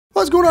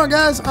What's going on,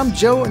 guys? I'm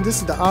Joe, and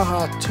this is the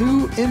Aha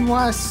II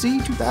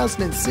NYC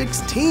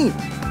 2016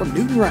 from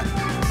Newton Running.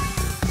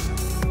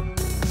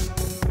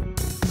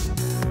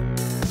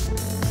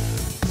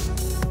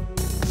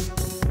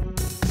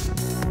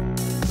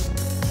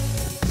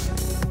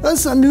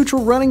 This is a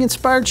neutral running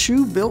inspired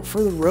shoe built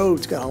for the road.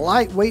 It's got a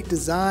lightweight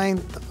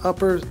design. The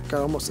upper got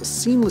almost a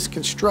seamless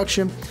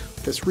construction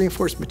with this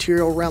reinforced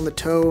material around the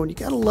toe, and you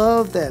gotta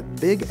love that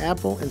Big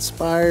Apple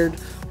inspired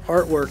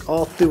artwork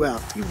all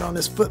throughout, even on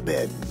this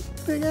footbed.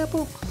 Big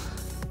Apple.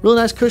 Really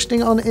nice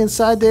cushioning on the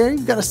inside there.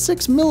 You've got a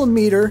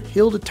 6mm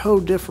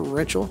heel-to-toe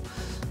differential,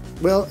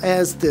 well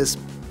as this,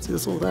 see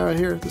this little guy right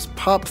here, this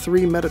Pop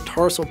 3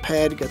 metatarsal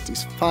pad. You got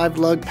these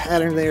 5-lug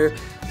pattern there,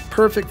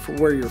 perfect for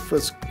where your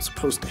foot's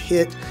supposed to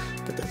hit.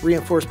 Got that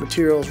reinforced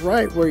materials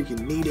right where you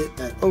need it.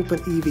 That open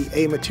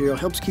EVA material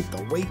helps keep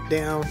the weight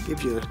down,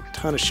 gives you a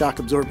ton of shock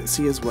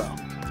absorbency as well.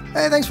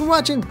 Hey, thanks for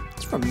watching.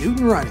 It's from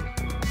Newton Running.